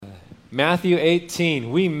Matthew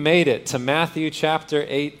 18. We made it to Matthew chapter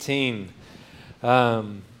 18.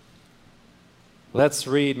 Let's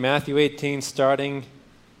read Matthew 18 starting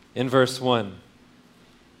in verse 1.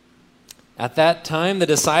 At that time the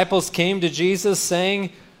disciples came to Jesus saying,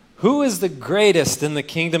 "Who is the greatest in the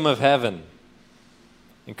kingdom of heaven?"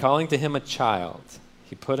 And calling to him a child,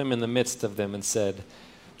 he put him in the midst of them and said,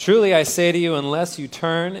 "Truly I say to you, unless you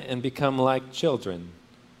turn and become like children,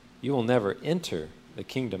 you will never enter the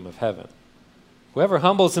kingdom of heaven. Whoever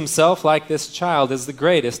humbles himself like this child is the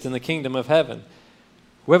greatest in the kingdom of heaven.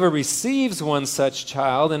 Whoever receives one such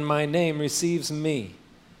child in my name receives me.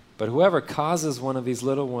 But whoever causes one of these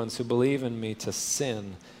little ones who believe in me to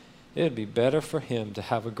sin, it would be better for him to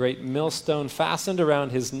have a great millstone fastened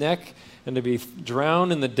around his neck and to be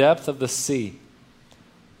drowned in the depth of the sea.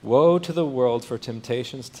 Woe to the world for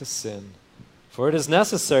temptations to sin, for it is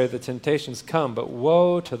necessary that temptations come, but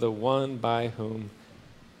woe to the one by whom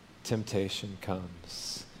temptation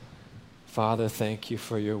comes." Father, thank you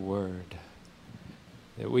for your word,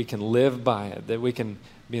 that we can live by it, that we can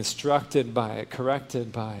be instructed by it,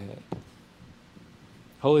 corrected by it.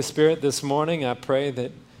 Holy Spirit, this morning I pray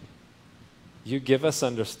that you give us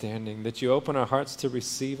understanding, that you open our hearts to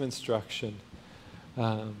receive instruction.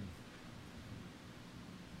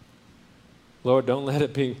 Lord, don't let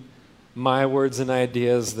it be my words and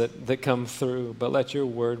ideas that come through, but let your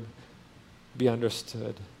word be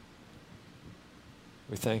understood.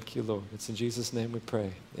 We thank you, Lord. It's in Jesus' name we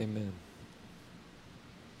pray. Amen.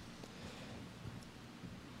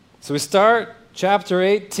 So we start chapter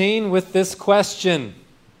 18 with this question.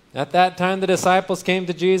 At that time the disciples came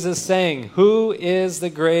to Jesus saying, "Who is the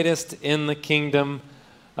greatest in the kingdom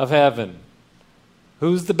of heaven?"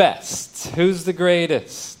 Who's the best? Who's the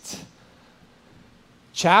greatest?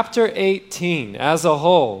 Chapter 18 as a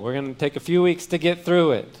whole, we're going to take a few weeks to get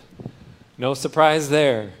through it. No surprise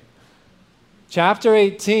there. Chapter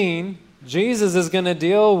 18, Jesus is going to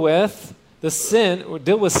deal with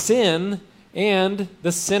sin and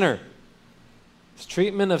the sinner. His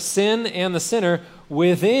treatment of sin and the sinner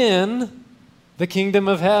within the kingdom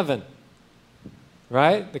of heaven.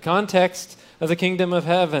 Right? The context of the kingdom of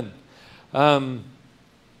heaven.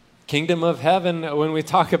 Kingdom of heaven, when we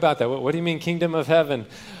talk about that, what do you mean kingdom of heaven?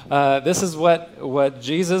 This is what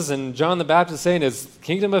Jesus and John the Baptist saying is,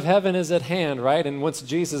 kingdom of heaven is at hand, right? And once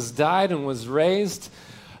Jesus died and was raised,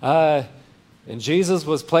 and Jesus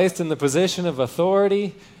was placed in the position of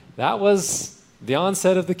authority, that was the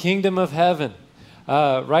onset of the kingdom of heaven.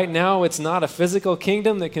 Right now, it's not a physical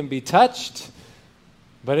kingdom that can be touched,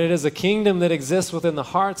 but it is a kingdom that exists within the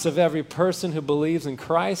hearts of every person who believes in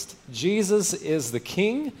Christ. Jesus is the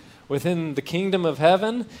king within the kingdom of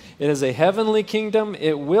heaven. It is a heavenly kingdom.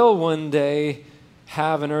 It will one day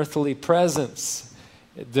have an earthly presence,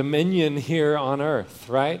 dominion here on earth,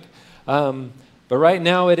 right? But right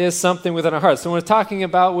now it is something within our hearts. So when we're talking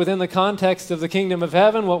about within the context of the kingdom of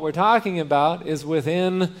heaven, what we're talking about is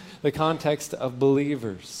within the context of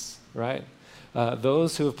believers, right?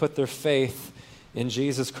 Those who have put their faith in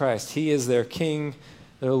Jesus Christ. He is their King,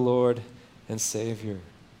 their Lord, and Savior.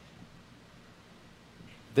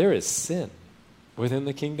 There is sin within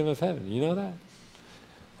the kingdom of heaven. You know that?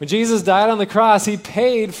 When Jesus died on the cross, he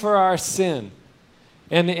paid for our sin.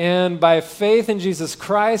 And by faith in Jesus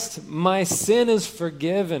Christ, my sin is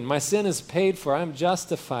forgiven. My sin is paid for. I'm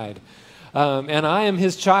justified. And I am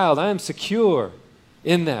his child. I am secure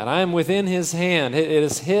in that. I am within his hand. It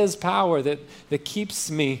is his power that keeps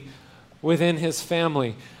me within his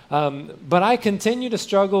family. But I continue to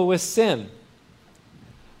struggle with sin.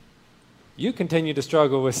 You continue to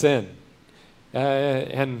struggle with sin.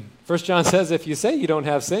 And 1 John says, if you say you don't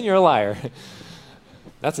have sin, you're a liar.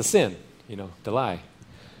 That's a sin, to lie.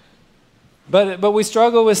 But we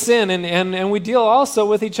struggle with sin, and we deal also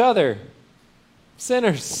with each other,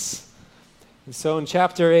 sinners. And so in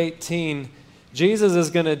chapter 18, Jesus is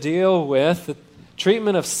going to deal with the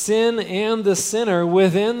treatment of sin and the sinner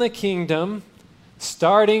within the kingdom,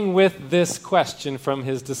 starting with this question from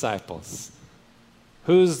his disciples.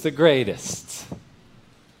 Who's the greatest?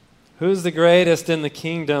 Who's the greatest in the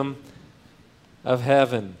kingdom of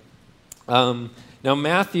heaven? Now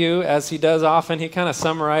Matthew, as he does often, he kind of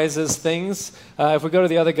summarizes things. If we go to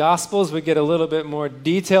the other Gospels, we get a little bit more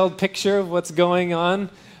detailed picture of what's going on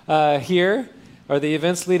here, or the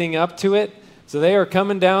events leading up to it. So they are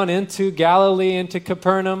coming down into Galilee, into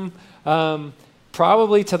Capernaum,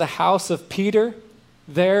 probably to the house of Peter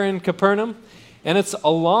there in Capernaum. And it's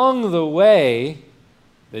along the way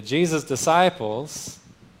that Jesus' disciples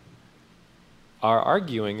are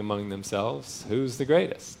arguing among themselves who's the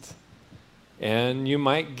greatest. And you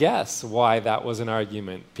might guess why that was an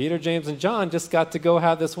argument. Peter, James, and John just got to go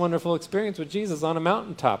have this wonderful experience with Jesus on a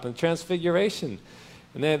mountaintop in Transfiguration.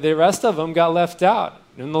 And the rest of them got left out.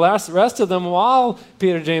 And the rest of them, while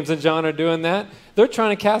Peter, James, and John are doing that, they're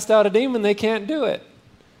trying to cast out a demon. They can't do it.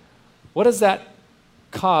 What does that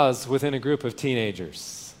cause within a group of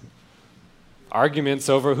teenagers? Arguments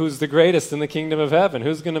over who's the greatest in the kingdom of heaven.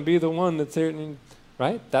 Who's going to be the one that's here,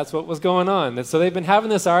 right? That's what was going on. And so they've been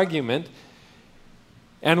having this argument.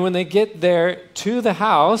 And when they get there to the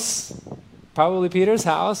house, probably Peter's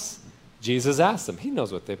house, Jesus asks them. He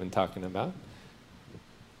knows what they've been talking about.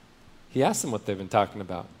 He asks them what they've been talking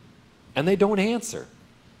about. And they don't answer.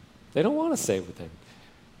 They don't want to say with him.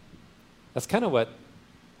 That's kind of what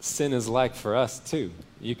sin is like for us too.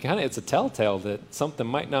 It's a telltale that something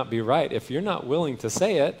might not be right. If you're not willing to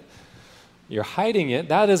say it, you're hiding it.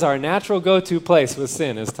 That is our natural go-to place with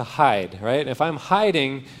sin, is to hide, right? If I'm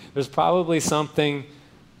hiding, there's probably something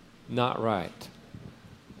not right.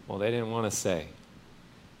 Well, they didn't want to say.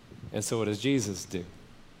 And so what does Jesus do?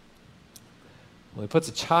 Well, he puts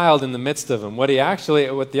a child in the midst of them. What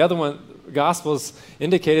the other Gospels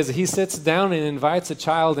indicate is that he sits down and invites a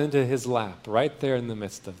child into his lap, right there in the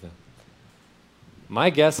midst of them. My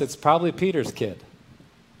guess, it's probably Peter's kid,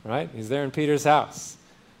 right? He's there in Peter's house.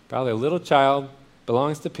 Probably a little child,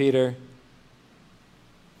 belongs to Peter.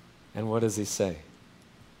 And what does he say?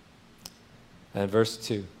 And verse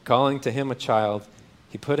 2, calling to him a child,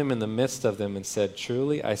 he put him in the midst of them and said,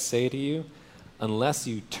 "Truly I say to you, unless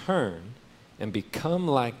you turn and become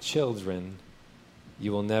like children,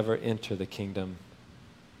 you will never enter the kingdom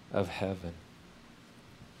of heaven."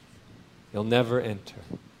 You'll never enter.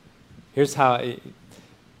 Here's how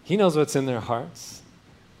he knows what's in their hearts.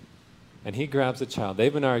 And he grabs a child.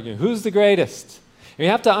 They've been arguing, who's the greatest? And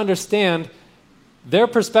you have to understand, their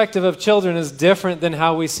perspective of children is different than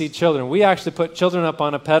how we see children. We actually put children up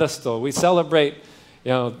on a pedestal. We celebrate,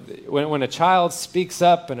 when a child speaks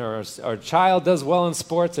up or a child does well in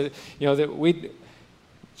sports,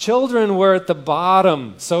 children were at the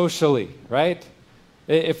bottom socially, right?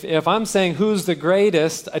 If I'm saying who's the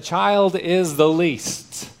greatest, a child is the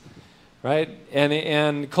least, right?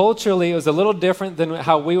 And culturally, it was a little different than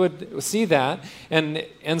how we would see that. And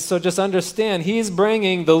so just understand, he's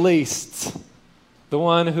bringing the least, the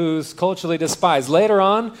one who's culturally despised. Later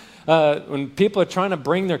on, when people are trying to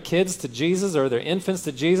bring their kids to Jesus or their infants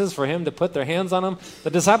to Jesus for him to put their hands on them, the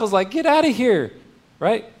disciples are like, get out of here,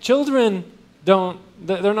 right? Children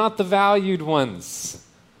they're not the valued ones.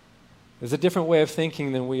 There's a different way of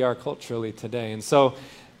thinking than we are culturally today. And so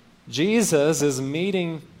Jesus is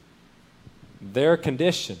meeting their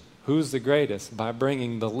condition, who's the greatest, by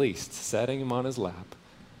bringing the least, setting him on his lap,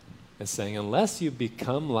 and saying, unless you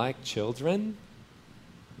become like children,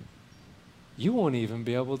 you won't even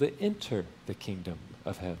be able to enter the kingdom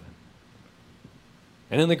of heaven.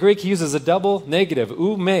 And in the Greek, he uses a double negative,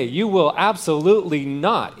 oume. You will absolutely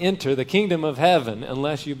not enter the kingdom of heaven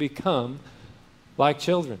unless you become like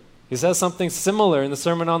children. He says something similar in the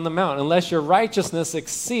Sermon on the Mount. Unless your righteousness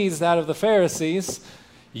exceeds that of the Pharisees,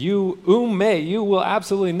 you will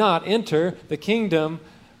absolutely not enter the kingdom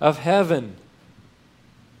of heaven.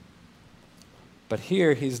 But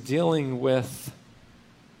here he's dealing with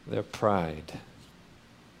their pride.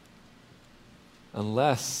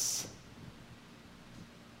 Unless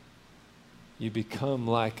you become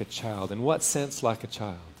like a child. In what sense like a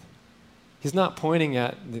child? He's not pointing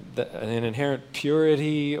at an inherent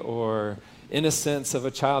purity or innocence of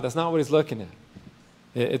a child. That's not what he's looking at.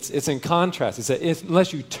 It's in contrast. He said,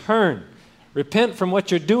 unless you turn, repent from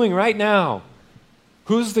what you're doing right now.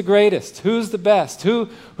 Who's the greatest? Who's the best?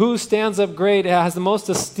 Who stands up great, has the most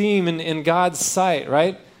esteem in God's sight,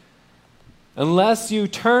 right? Unless you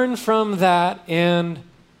turn from that and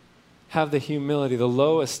have the humility, the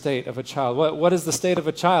low estate of a child. What is the state of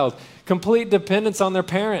a child? Complete dependence on their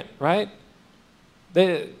parent, right?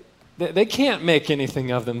 They can't make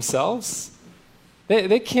anything of themselves.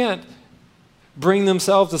 They can't bring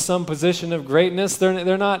themselves to some position of greatness.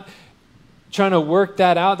 They're not trying to work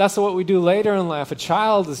that out. That's what we do later in life. A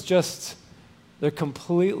child is just, they're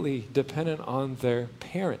completely dependent on their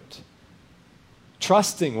parent.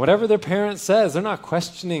 Trusting whatever their parent says. They're not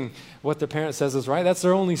questioning what their parent says is right. That's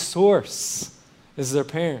their only source, is their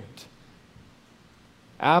parent.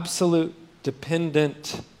 Absolute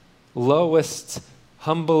dependent, lowest,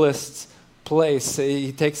 humblest place.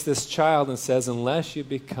 He takes this child and says, unless you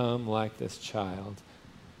become like this child,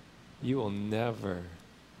 you will never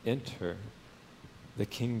enter the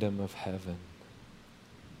kingdom of heaven.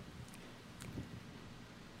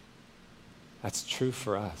 That's true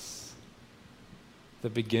for us. The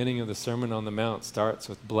beginning of the Sermon on the Mount starts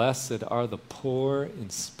with, "Blessed are the poor in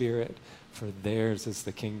spirit, for theirs is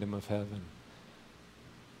the kingdom of heaven."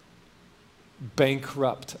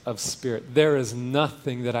 Bankrupt of spirit. There is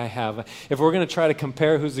nothing that I have. If we're going to try to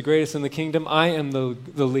compare who's the greatest in the kingdom, I am the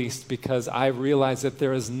least, because I realize that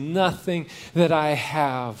there is nothing that I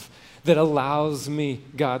have that allows me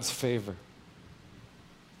God's favor.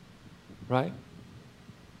 Right?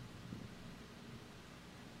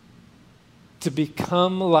 To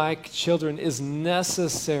become like children is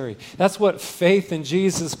necessary. That's what faith in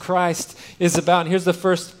Jesus Christ is about. And here's the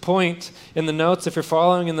first point in the notes, if you're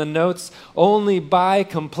following in the notes: only by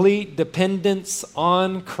complete dependence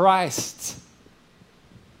on Christ.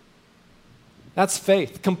 That's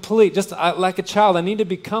faith, complete. Just like a child. I need to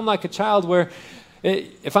become like a child where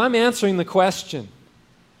if I'm answering the question,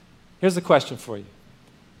 here's the question for you.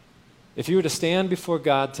 If you were to stand before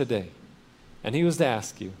God today and He was to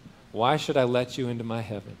ask you, "Why should I let you into my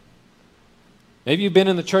heaven?" Maybe you've been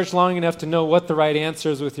in the church long enough to know what the right answer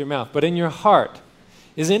is with your mouth. But in your heart,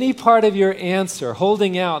 is any part of your answer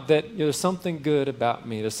holding out that there's something good about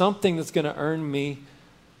me? There's something that's going to earn me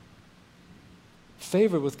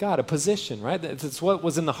favor with God, a position, right? That's what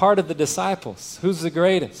was in the heart of the disciples. Who's the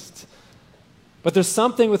greatest? But there's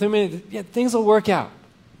something within me, yeah, things will work out.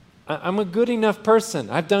 I'm a good enough person.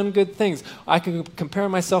 I've done good things. I can compare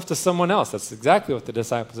myself to someone else. That's exactly what the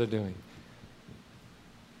disciples are doing.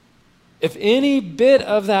 If any bit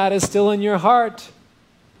of that is still in your heart,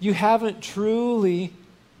 you haven't truly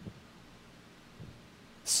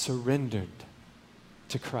surrendered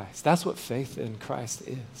to Christ. That's what faith in Christ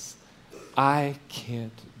is. I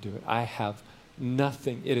can't do it. I have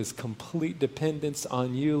nothing. It is complete dependence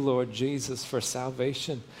on you, Lord Jesus, for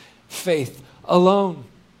salvation. Faith alone.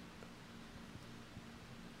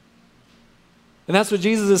 And that's what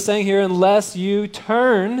Jesus is saying here. Unless you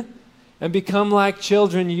turn and become like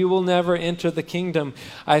children, you will never enter the kingdom.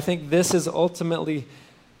 I think this is ultimately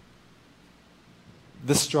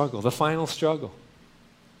the struggle, the final struggle.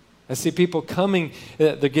 I see people coming,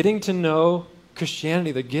 they're getting to know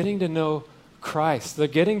Christianity, they're getting to know Christ, they're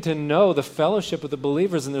getting to know the fellowship of the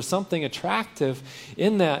believers, and there's something attractive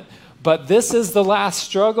in that. But this is the last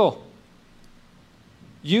struggle.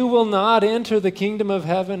 You will not enter the kingdom of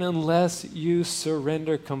heaven unless you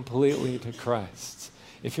surrender completely to Christ.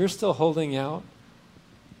 If you're still holding out,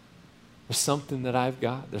 there's something that I've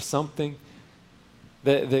got. There's something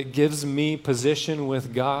that gives me position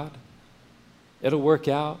with God. It'll work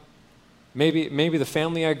out. Maybe the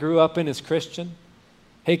family I grew up in is Christian.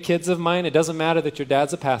 Hey, kids of mine, it doesn't matter that your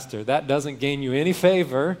dad's a pastor. That doesn't gain you any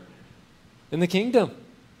favor in the kingdom.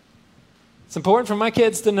 It's important for my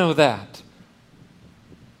kids to know that.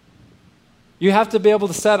 You have to be able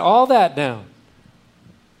to set all that down.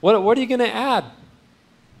 What are you going to add?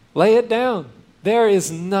 Lay it down. There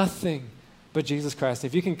is nothing but Jesus Christ.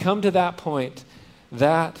 If you can come to that point,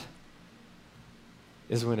 that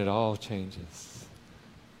is when it all changes.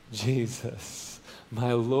 Jesus,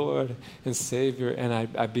 my Lord and Savior, and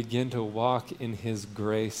I begin to walk in His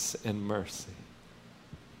grace and mercy.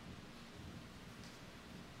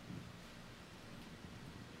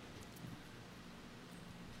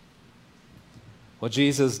 Well,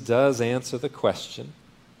 Jesus does answer the question,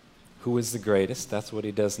 who is the greatest? That's what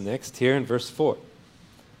He does next. Here in verse 4.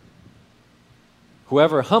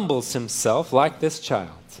 Whoever humbles himself like this child,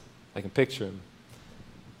 I can picture him,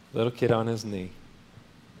 little kid on his knee,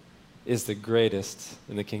 is the greatest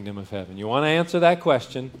in the kingdom of heaven. You want to answer that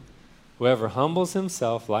question? Whoever humbles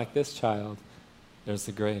himself like this child, there's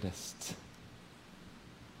the greatest.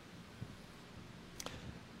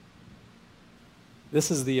 This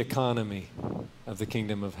is the economy of the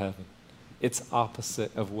kingdom of heaven. It's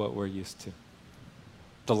opposite of what we're used to.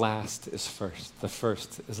 The last is first. The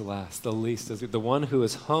first is last. The least is the one who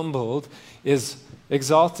is humbled is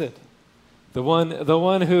exalted. The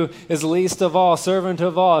one who is least of all, servant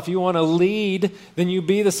of all. If you want to lead, then you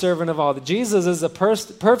be the servant of all. Jesus is a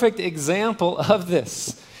perfect example of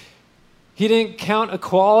this. He didn't count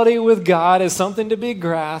equality with God as something to be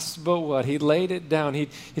grasped, but what? He laid it down. He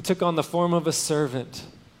took on the form of a servant.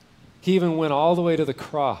 He even went all the way to the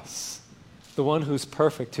cross. The one who's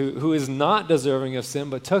perfect, who is not deserving of sin,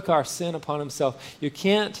 but took our sin upon Himself. You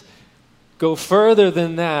can't go further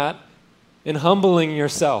than that in humbling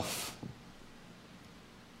yourself.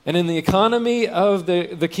 And in the economy of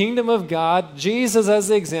the kingdom of God, Jesus, as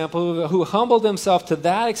the example, who humbled Himself to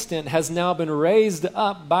that extent, has now been raised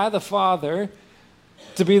up by the Father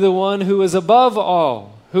to be the one who is above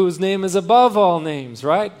all, whose name is above all names,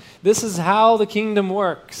 right? This is how the kingdom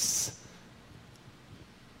works.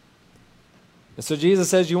 And so Jesus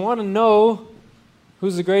says, you want to know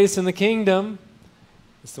who's the greatest in the kingdom?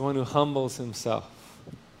 It's the one who humbles himself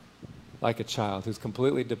like a child, who's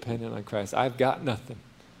completely dependent on Christ. I've got nothing.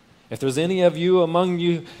 If there's any of you among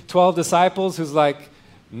you 12 disciples who's like,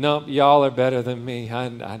 nope, y'all are better than me.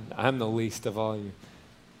 I'm the least of all you.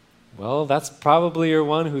 Well, that's probably your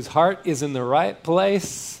one whose heart is in the right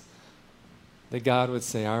place, that God would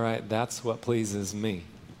say, all right, that's what pleases me,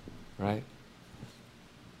 right?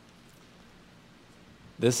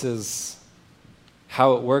 This is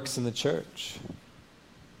how it works in the church.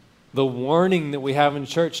 The warning that we have in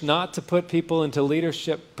church not to put people into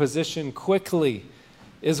leadership position quickly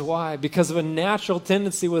is why? Because of a natural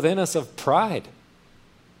tendency within us of pride.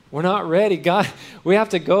 We're not ready. God, we have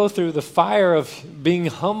to go through the fire of being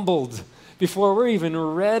humbled before we're even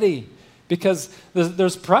ready. Because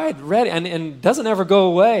there's pride ready and it doesn't ever go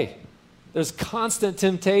away. There's constant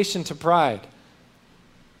temptation to pride.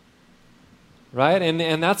 Right?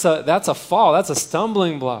 And that's a fall. That's a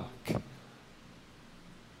stumbling block.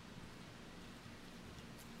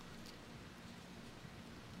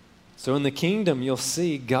 So in the kingdom, you'll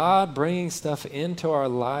see God bringing stuff into our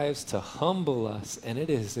lives to humble us, and it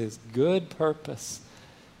is His good purpose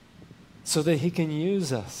so that He can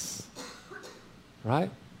use us, right?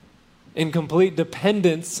 In complete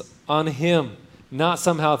dependence on Him, not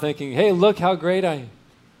somehow thinking, hey, look how great I am.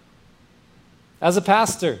 As a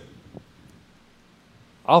pastor,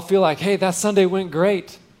 I'll feel like, hey, that Sunday went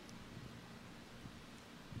great.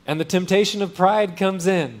 And the temptation of pride comes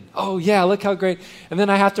in. Oh, yeah, look how great. And then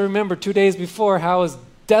I have to remember 2 days before how I was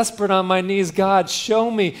desperate on my knees. God, show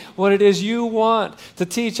me what it is you want to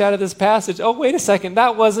teach out of this passage. Oh, wait a second.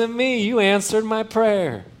 That wasn't me. You answered my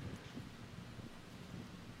prayer.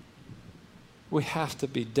 We have to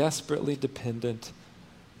be desperately dependent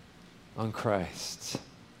on Christ.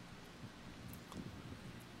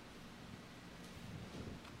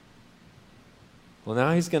 Well,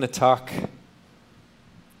 now he's going to talk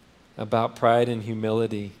about pride and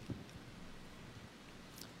humility,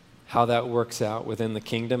 how that works out within the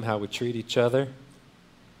kingdom, how we treat each other.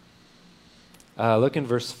 Look in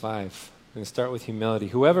verse 5. I'm going to start with humility.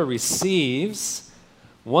 Whoever receives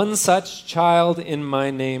one such child in my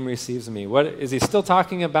name receives me. What is he still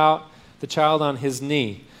talking about? The child on his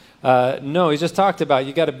knee? No, he's just talked about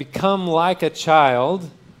you got to become like a child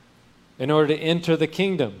in order to enter the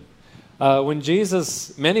kingdom. When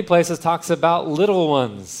Jesus, many places, talks about little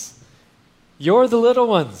ones. You're the little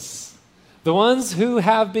ones, the ones who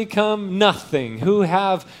have become nothing, who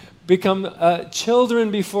have become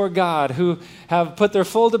children before God, who have put their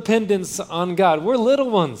full dependence on God. We're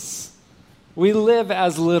little ones. We live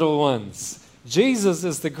as little ones. Jesus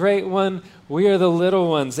is the great one. We are the little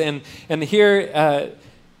ones. And here,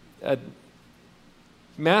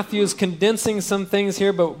 Matthew's condensing some things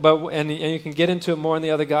here, and you can get into it more in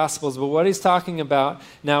the other Gospels, but what he's talking about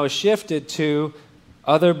now is shifted to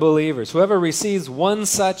other believers. Whoever receives one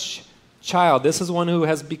such child, this is one who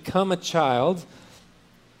has become a child,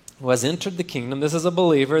 who has entered the kingdom. This is a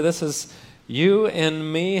believer. This is you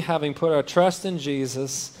and me having put our trust in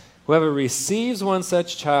Jesus. Whoever receives one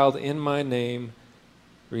such child in my name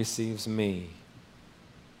receives me.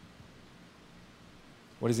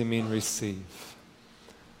 What does he mean, receive?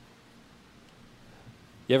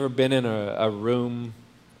 You ever been in a room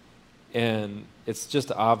and it's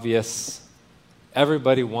just obvious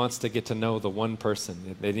everybody wants to get to know the one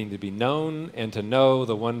person. They need to be known and to know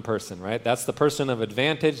the one person, right? That's the person of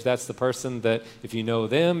advantage. That's the person that if you know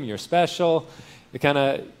them, you're special. You kind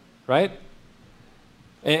of, right?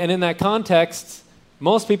 And in that context,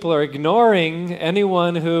 most people are ignoring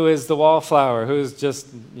anyone who is the wallflower, who's just,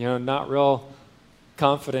 not real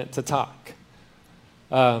confident to talk.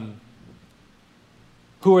 Who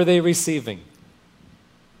are they receiving?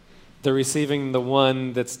 They're receiving the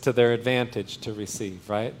one that's to their advantage to receive,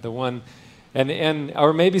 right? The one,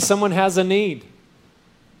 or maybe someone has a need,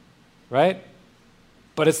 right?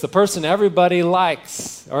 But it's the person everybody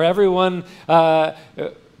likes or everyone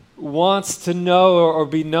wants to know or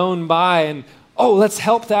be known by, and let's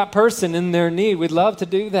help that person in their need. We'd love to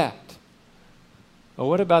do that. Well,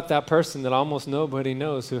 what about that person that almost nobody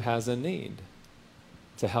knows who has a need?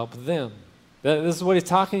 To help them. This is what he's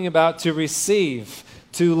talking about, to receive,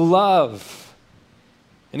 to love.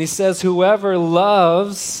 And he says, whoever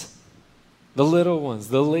loves the little ones,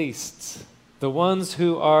 the least, the ones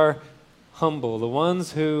who are humble, the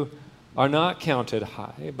ones who are not counted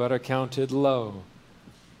high, but are counted low,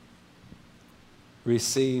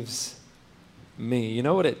 receives me. You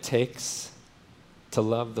know what it takes to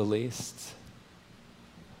love the least?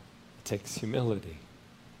 It takes humility.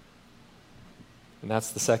 And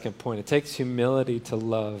that's the second point. It takes humility to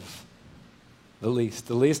love the least.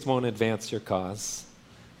 The least won't advance your cause.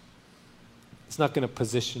 It's not going to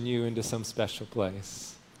position you into some special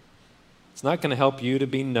place. It's not going to help you to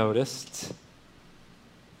be noticed.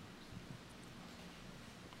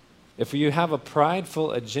 If you have a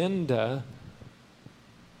prideful agenda,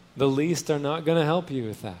 the least are not going to help you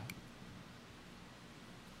with that.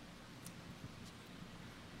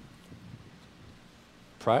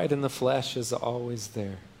 Pride in the flesh is always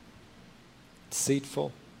there.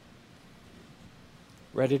 Deceitful,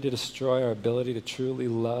 ready to destroy our ability to truly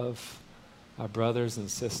love our brothers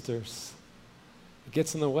and sisters. It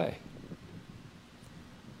gets in the way.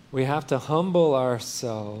 We have to humble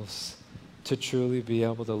ourselves to truly be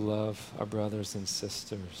able to love our brothers and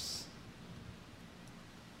sisters.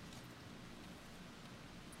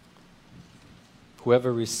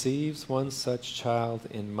 Whoever receives one such child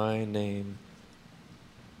in my name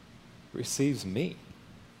receives me,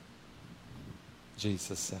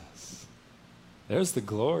 Jesus says. There's the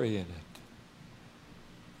glory in it.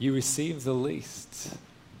 You receive the least.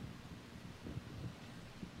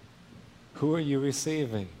 Who are you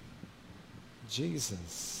receiving?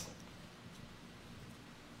 Jesus.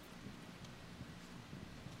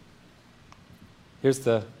 Here's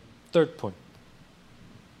the third point.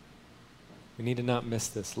 We need to not miss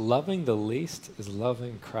this. Loving the least is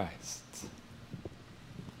loving Christ.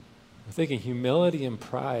 We're thinking humility and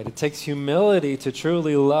pride. It takes humility to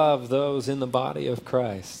truly love those in the body of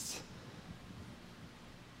Christ.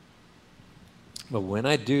 But when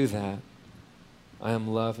I do that, I am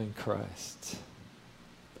loving Christ.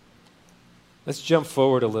 Let's jump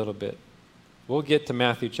forward a little bit. We'll get to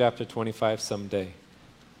Matthew chapter 25 someday,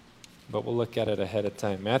 but we'll look at it ahead of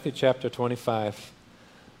time. Matthew chapter 25,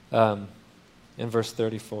 in verse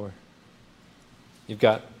 34. You've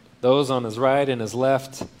got those on his right and his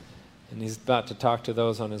left, and he's about to talk to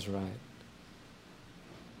those on his right.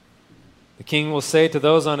 The king will say to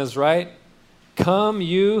those on his right, "Come,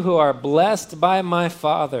 you who are blessed by my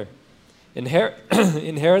Father.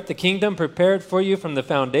 Inherit the kingdom prepared for you from the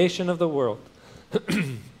foundation of the world.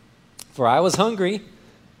 For I was hungry,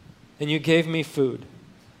 and you gave me food.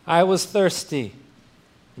 I was thirsty,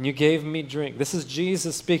 and you gave me drink." This is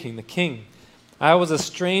Jesus speaking, the king. "I was a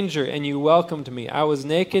stranger, and you welcomed me. I was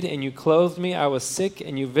naked, and you clothed me. I was sick,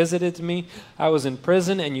 and you visited me. I was in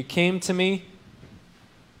prison, and you came to me."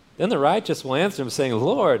 Then the righteous will answer him, saying,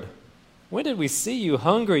 "Lord, when did we see you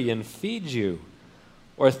hungry and feed you,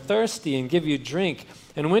 or thirsty and give you drink?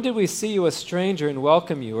 And when did we see you a stranger and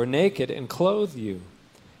welcome you, or naked and clothe you?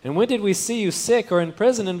 And when did we see you sick or in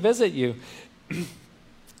prison and visit you?"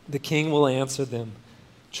 The king will answer them,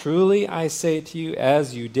 "Truly I say to you,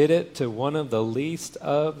 as you did it to one of the least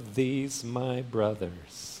of these my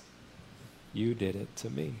brothers, you did it to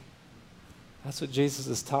me." That's what Jesus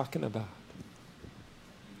is talking about.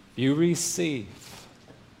 You receive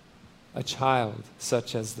a child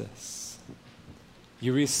such as this.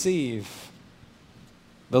 You receive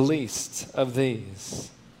the least of these.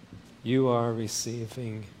 You are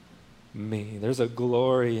receiving me. There's a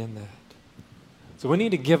glory in that. So we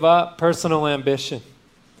need to give up personal ambition.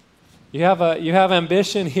 You have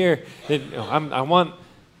ambition here. That, I want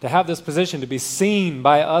to have this position to be seen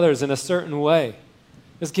by others in a certain way.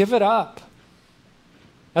 Just give it up.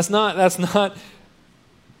 That's not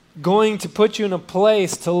going to put you in a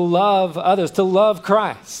place to love others, to love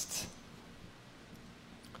Christ.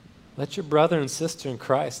 Let your brother and sister in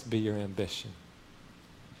Christ be your ambition.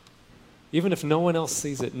 Even if no one else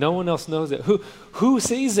sees it, no one else knows it. Who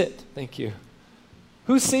sees it? Thank you.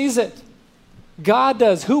 Who sees it? God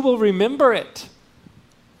does. Who will remember it?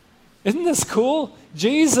 Isn't this cool?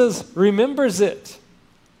 Jesus remembers it.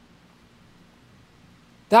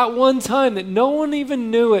 That one time that no one even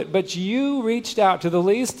knew it, but you reached out to the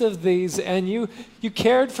least of these and you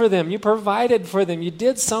cared for them, you provided for them, you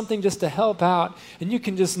did something just to help out, and you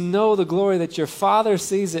can just know the glory that your Father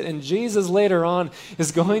sees it, and Jesus later on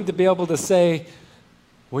is going to be able to say,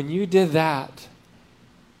 when you did that,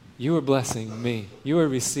 you were blessing me, you were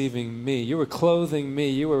receiving me, you were clothing me,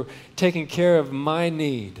 you were taking care of my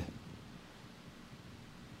need.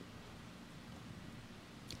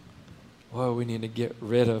 Well, we need to get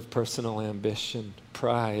rid of personal ambition,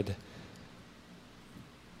 pride.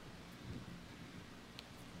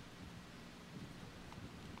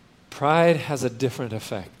 Pride has a different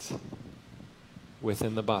effect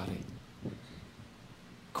within the body.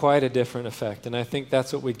 Quite a different effect. And I think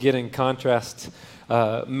that's what we get in contrast.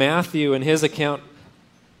 Matthew, in his account,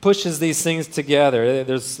 pushes these things together.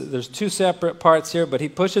 There's two separate parts here, but he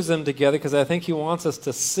pushes them together because I think he wants us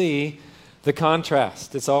to see the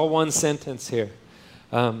contrast. It's all one sentence here.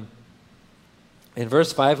 In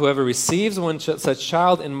verse 5, whoever receives one such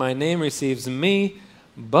child in my name receives me,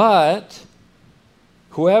 but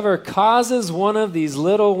Whoever causes one of these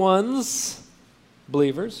little ones,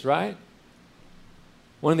 believers, right?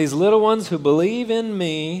 One of these little ones who believe in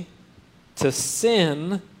me to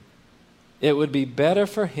sin, it would be better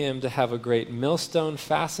for him to have a great millstone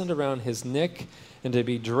fastened around his neck and to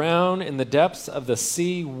be drowned in the depths of the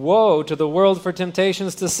sea. Woe to the world for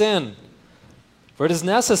temptations to sin. For it is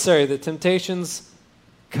necessary that temptations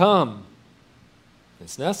come.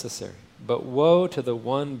 It's necessary. But woe to the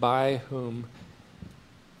one by whom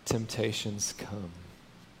temptations come.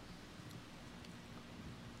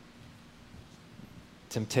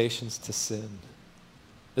 Temptations to sin.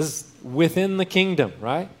 This is within the kingdom,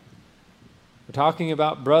 right? We're talking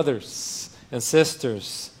about brothers and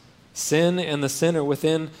sisters, sin and the sinner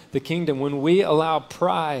within the kingdom. When we allow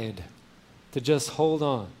pride to just hold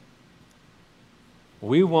on,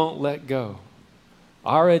 we won't let go.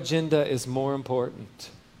 Our agenda is more important.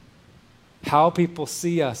 How people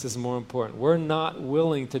see us is more important. We're not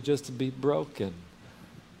willing to just be broken.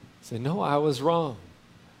 Say, no, I was wrong.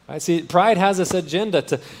 Right? See, pride has this agenda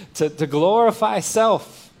to glorify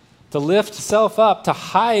self, to lift self up, to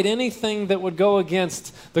hide anything that would go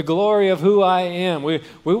against the glory of who I am. We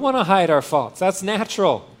want to hide our faults. That's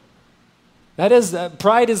natural.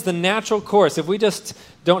 Pride is the natural course. If we just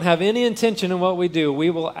don't have any intention in what we do, we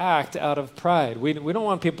will act out of pride. We don't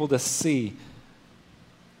want people to see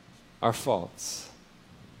our faults.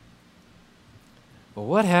 But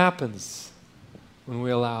what happens when we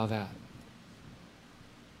allow that?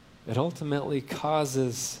 It ultimately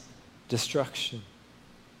causes destruction.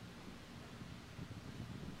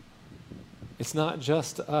 It's not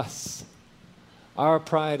just us. Our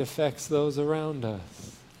pride affects those around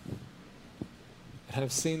us. And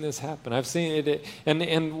I've seen this happen. I've seen it.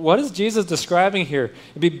 And what is Jesus describing here?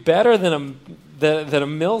 It'd be better than a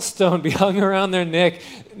millstone be hung around their neck.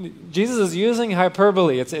 Jesus is using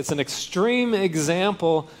hyperbole. It's an extreme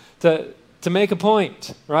example to make a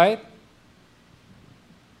point, right?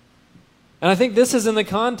 And I think this is in the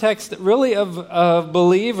context really of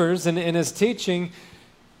believers and in his teaching.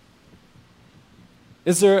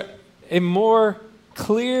 Is there a more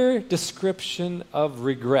clear description of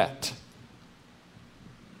regret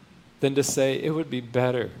than to say it would be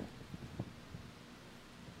better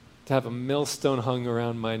to have a millstone hung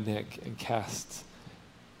around my neck and cast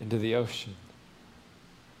into the ocean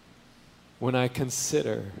when I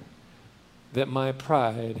consider that my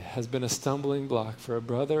pride has been a stumbling block for a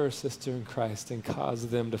brother or sister in Christ and caused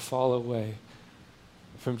them to fall away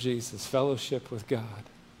from Jesus, fellowship with God.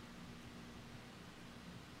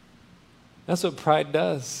 That's what pride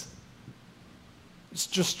does. It's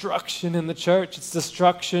destruction in the church. It's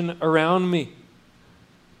destruction around me.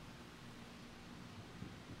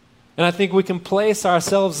 And I think we can place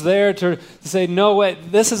ourselves there to say, no,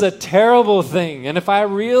 wait, this is a terrible thing. And if I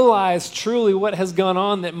realize truly what has gone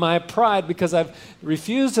on, that my pride, because I've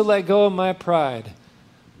refused to let go of my pride,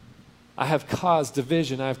 I have caused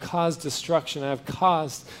division, I have caused destruction, I have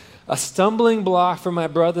caused a stumbling block for my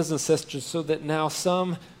brothers and sisters so that now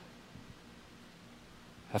some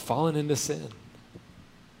have fallen into sin.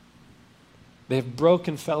 They've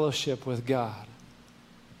broken fellowship with God.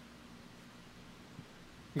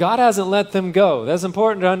 God hasn't let them go. That's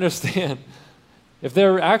important to understand. If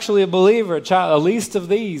they're actually a believer, a child, a least of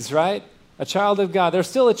these, right? A child of God. They're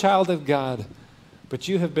still a child of God. But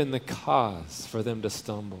you have been the cause for them to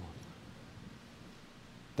stumble.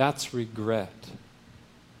 That's regret.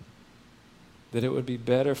 That it would be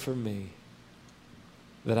better for me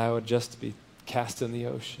that I would just be cast in the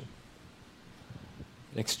ocean.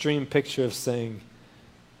 An extreme picture of saying,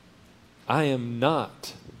 I am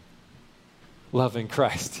not loving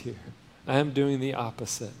Christ here. I am doing the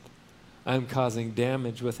opposite. I am causing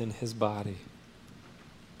damage within his body.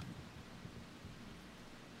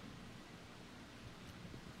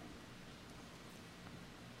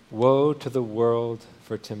 Woe to the world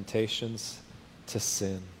for temptations to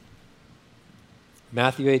sin.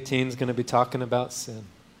 Matthew 18 is going to be talking about sin.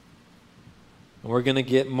 And we're going to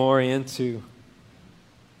get more into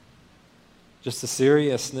just the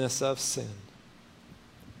seriousness of sin.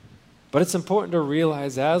 But it's important to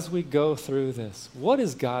realize as we go through this, what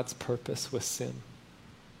is God's purpose with sin?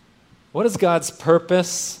 What is God's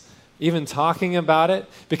purpose even talking about it?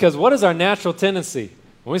 Because what is our natural tendency?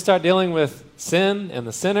 When we start dealing with sin and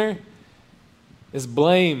the sinner, is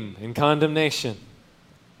blame and condemnation.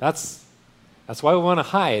 That's why we want to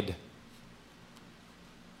hide.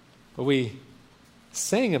 But we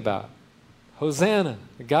sing about Hosanna,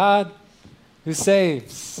 the God who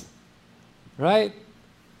saves, right?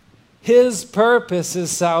 His purpose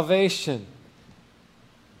is salvation.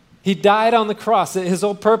 He died on the cross. His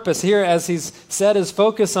whole purpose here, as he's set his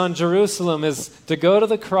focus on Jerusalem, is to go to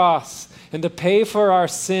the cross and to pay for our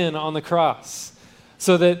sin on the cross.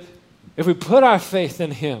 So that if we put our faith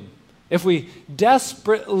in him, if we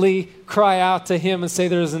desperately cry out to him and say,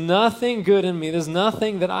 there's nothing good in me, there's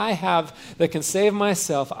nothing that I have that can save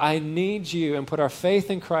myself, I need you, and put our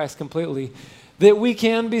faith in Christ completely, that we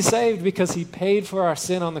can be saved because he paid for our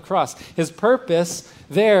sin on the cross. His purpose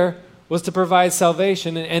there was to provide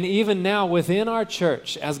salvation. And even now within our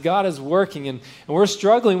church, as God is working, and we're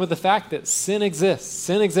struggling with the fact that sin exists.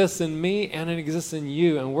 Sin exists in me and it exists in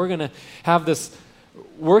you. And we're going to have this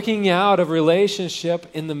working out of relationship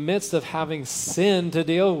in the midst of having sin to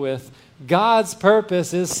deal with. God's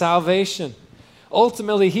purpose is salvation.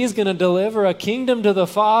 Ultimately, he's going to deliver a kingdom to the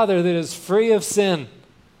Father that is free of sin.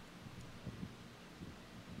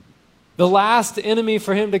 The last enemy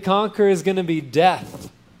for him to conquer is going to be death.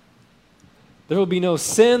 There will be no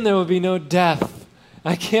sin, there will be no death.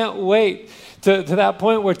 I can't wait to that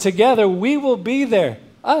point where together we will be there,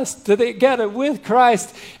 us together with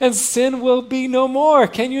Christ, and sin will be no more.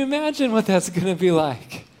 Can you imagine what that's going to be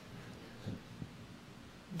like?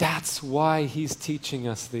 That's why he's teaching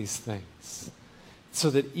us these things. So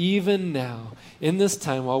that even now, in this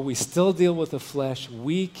time, while we still deal with the flesh,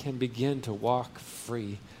 we can begin to walk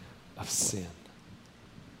free of sin.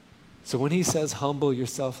 So when he says, humble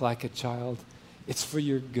yourself like a child, it's for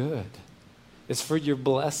your good. It's for your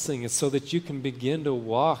blessing. It's so that you can begin to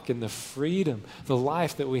walk in the freedom, the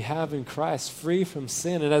life that we have in Christ, free from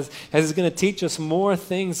sin. And as he's going to teach us more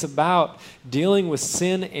things about dealing with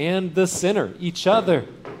sin and the sinner, each other,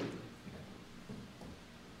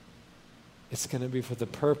 it's going to be for the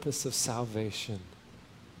purpose of salvation.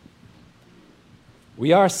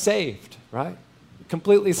 We are saved, right?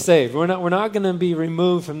 Completely saved. We're not going to be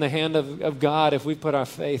removed from the hand of God if we put our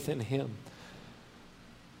faith in him.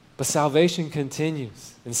 But salvation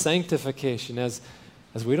continues in sanctification as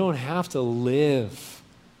we don't have to live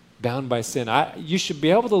bound by sin. You should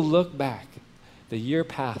be able to look back the year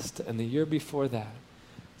past and the year before that.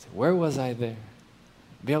 Say, where was I there?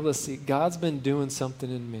 Be able to see God's been doing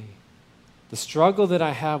something in me. The struggle that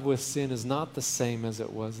I have with sin is not the same as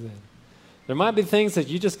it was then. There might be things that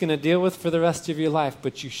you're just going to deal with for the rest of your life,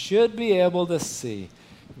 but you should be able to see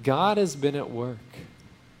God has been at work.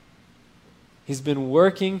 He's been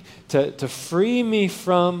working to free me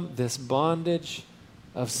from this bondage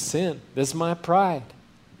of sin. This is my pride.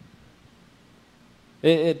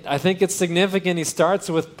 I think it's significant. He starts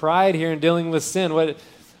with pride here in dealing with sin.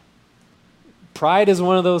 Pride is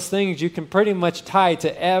one of those things you can pretty much tie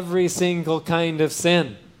to every single kind of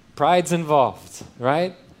sin. Pride's involved,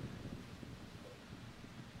 right?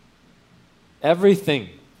 Everything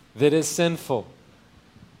that is sinful.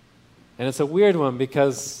 And it's a weird one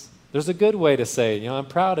because there's a good way to say, I'm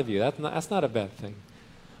proud of you. That's not a bad thing.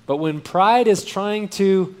 But when pride is trying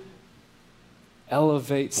to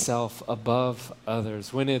elevate self above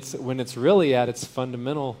others, when it's really at its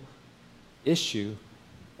fundamental issue,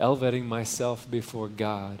 elevating myself before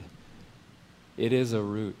God, it is a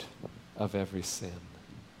root of every sin.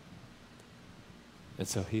 And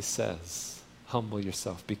so he says, humble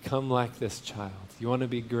yourself. Become like this child. You want to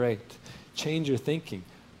be great. Change your thinking.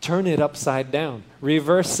 Turn it upside down.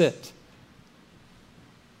 Reverse it.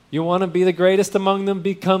 You want to be the greatest among them?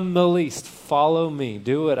 Become the least. Follow me.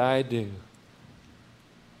 Do what I do.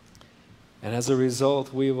 And as a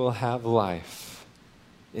result, we will have life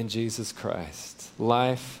in Jesus Christ.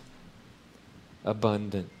 Life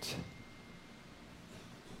abundant.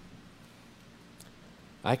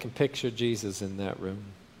 I can picture Jesus in that room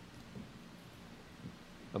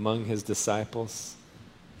among his disciples.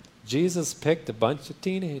 Jesus picked a bunch of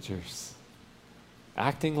teenagers,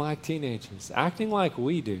 acting like teenagers, acting like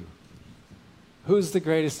we do. Who's the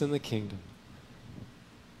greatest in the kingdom?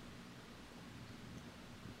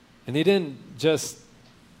 And he didn't just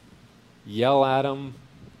yell at them,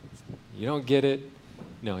 you don't get it.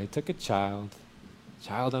 No, he took a child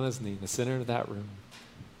on his knee, in the center of that room,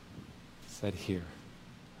 said, here,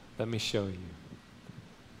 let me show you.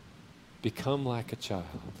 Become like a child,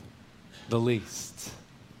 the least.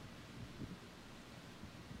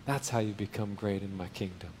 That's how you become great in my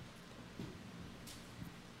kingdom.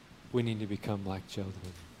 We need to become like children.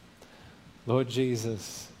 Lord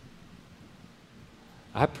Jesus,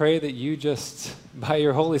 I pray that you just, by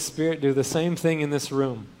your Holy Spirit, do the same thing in this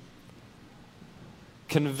room.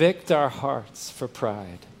 Convict our hearts for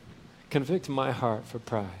pride. Convict my heart for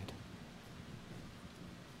pride.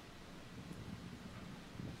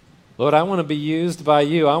 Lord, I want to be used by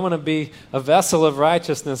you. I want to be a vessel of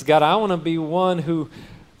righteousness. God, I want to be one who,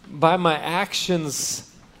 by my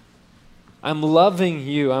actions, I'm loving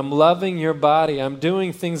you. I'm loving your body. I'm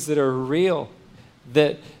doing things that are real,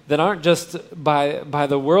 that aren't just by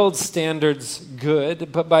the world's standards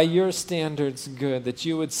good, but by your standards good, that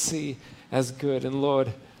you would see as good. And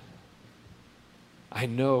Lord, I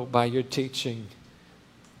know by your teaching,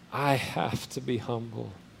 I have to be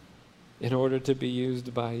humble in order to be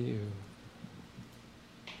used by you.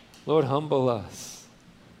 Lord, humble us.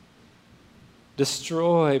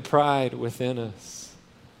 Destroy pride within us.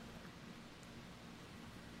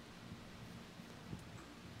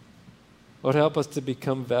 Lord, help us to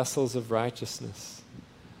become vessels of righteousness,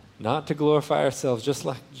 not to glorify ourselves, just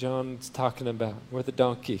like John's talking about. We're the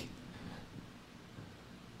donkey.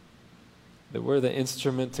 That we're the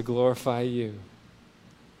instrument to glorify you.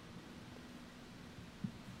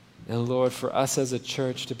 And Lord, for us as a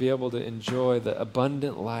church to be able to enjoy the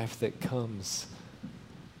abundant life that comes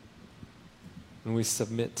when we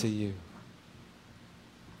submit to you.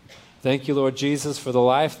 Thank you, Lord Jesus, for the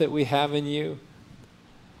life that we have in you.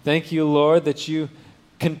 Thank you, Lord, that you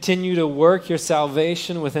continue to work your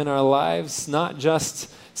salvation within our lives, not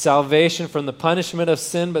just salvation from the punishment of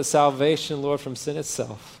sin, but salvation, Lord, from sin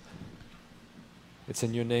itself. It's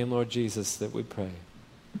in your name, Lord Jesus, that we pray.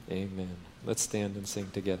 Amen. Let's stand and sing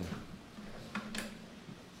together.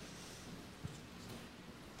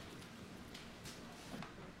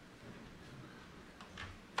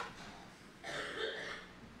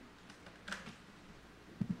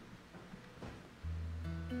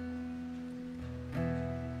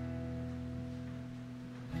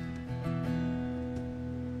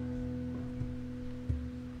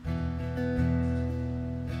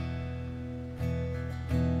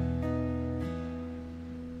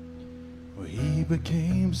 He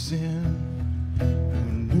became sin who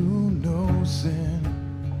knew no sin,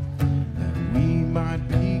 that we might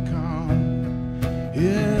become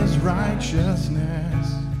his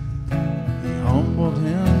righteousness. He humbled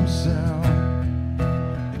himself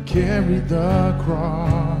and carried the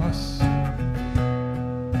cross.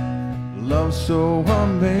 Love so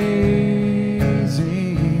amazing,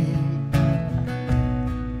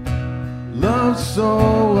 love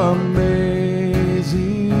so amazing.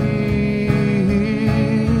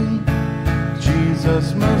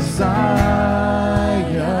 Jesus Messiah,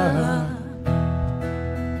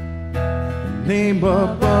 name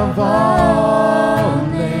above all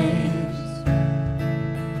names,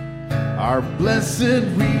 our blessed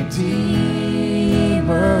Redeemer,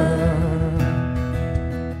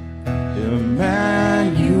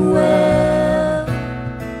 Emmanuel,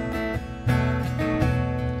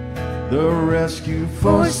 the rescue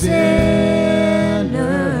for sinners.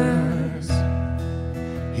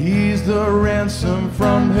 He's the ransom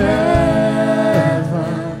from heaven,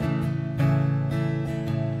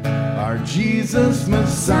 our Jesus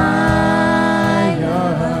Messiah.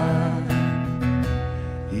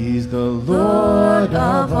 He's the Lord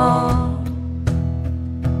of all.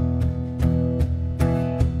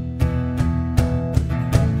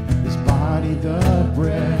 His body the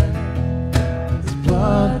bread, his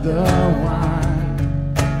blood the wine,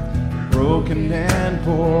 broken and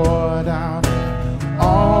poured out,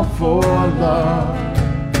 all for love.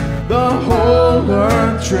 The whole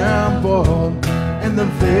earth trembled and the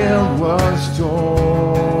veil was torn.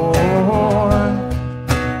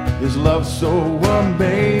 His love so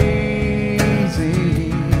amazing,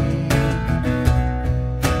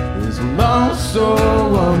 his love so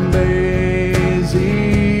amazing.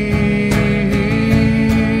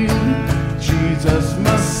 Jesus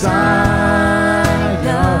Messiah,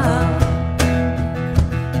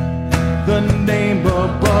 the name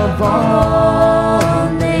above all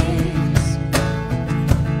names,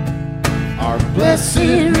 our blessed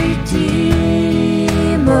Redeemer,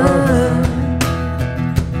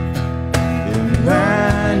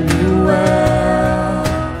 Emmanuel,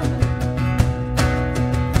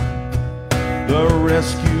 the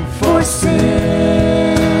rescue for sinners.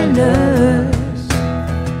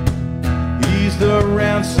 He's the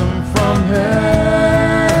ransom from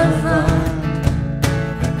heaven,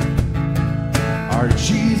 our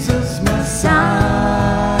Jesus Messiah.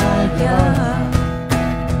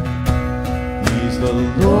 He's the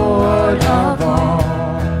Lord of all.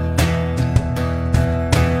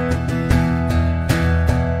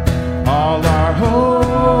 All our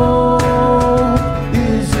hope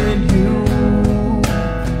is in you.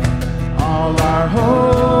 All our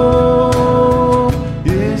hope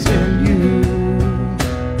is in you.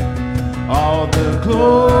 All the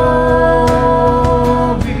glory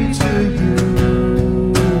to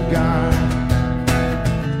you, God.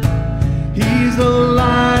 He's the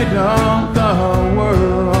light of the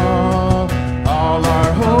world.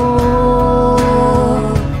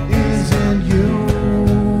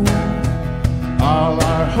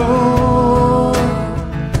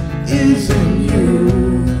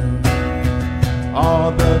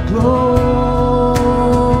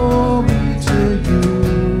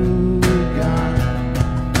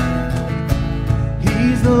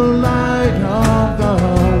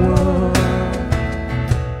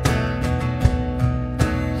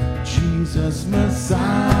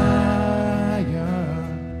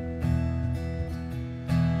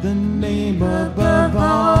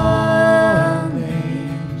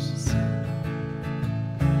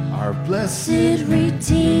 blessed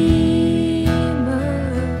Redeemer,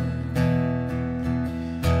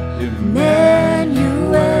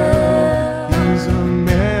 Emmanuel. He's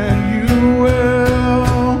Emmanuel,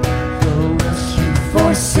 the rescue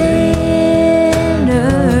For sinners,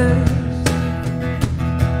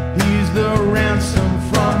 He's the ransom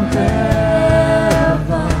from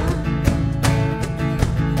heaven.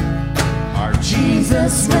 Our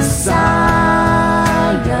Jesus Messiah,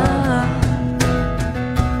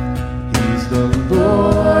 He's the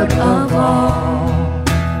Lord of all.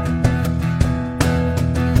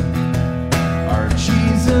 Our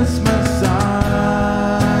Jesus Messiah,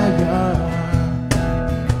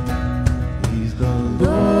 He's the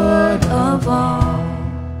Lord of all.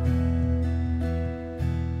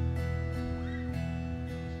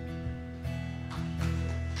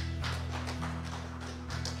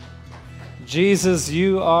 Jesus,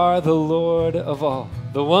 you are the Lord of all,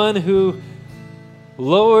 the one who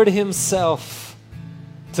lowered himself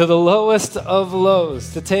to the lowest of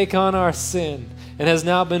lows to take on our sin and has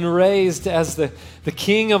now been raised as the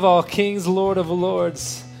King of all kings, Lord of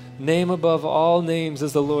lords. Name above all names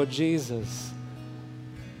is the Lord Jesus.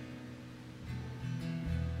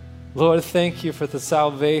 Lord, thank you for the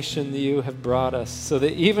salvation that you have brought us, so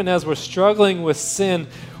that even as we're struggling with sin,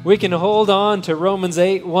 we can hold on to Romans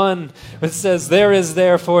 8:1, which says, there is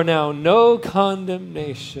therefore now no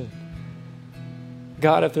condemnation.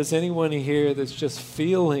 God, if there's anyone here that's just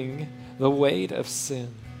feeling the weight of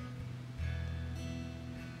sin,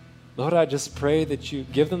 Lord, I just pray that you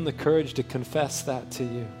give them the courage to confess that to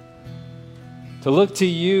you, to look to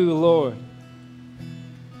you, Lord,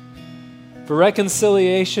 for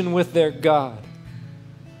reconciliation with their God.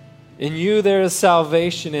 In you there is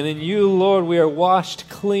salvation, and in you, Lord, we are washed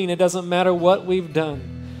clean. It doesn't matter what we've done.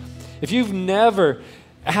 If you've never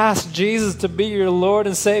asked Jesus to be your Lord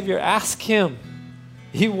and Savior, ask him.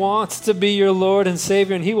 He wants to be your Lord and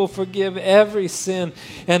Savior, and he will forgive every sin.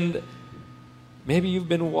 And maybe you've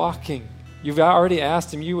been walking. You've already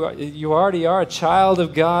asked him. You already are a child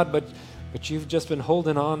of God, but you've just been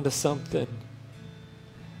holding on to something.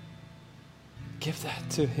 Give that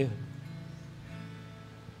to him.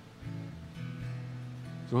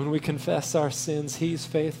 When we confess our sins, he's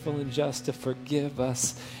faithful and just to forgive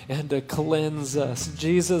us and to cleanse us.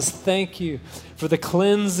 Jesus, thank you for the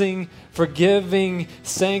cleansing, forgiving,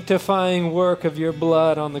 sanctifying work of your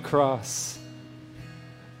blood on the cross.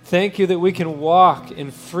 Thank you that we can walk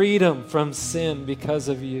in freedom from sin because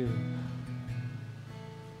of you.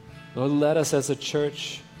 Lord, let us as a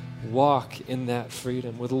church walk in that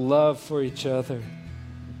freedom with love for each other,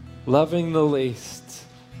 loving the least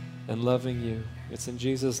and loving you. It's in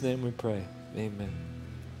Jesus' name we pray. Amen.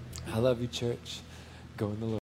 I love you, church. Go in the Lord.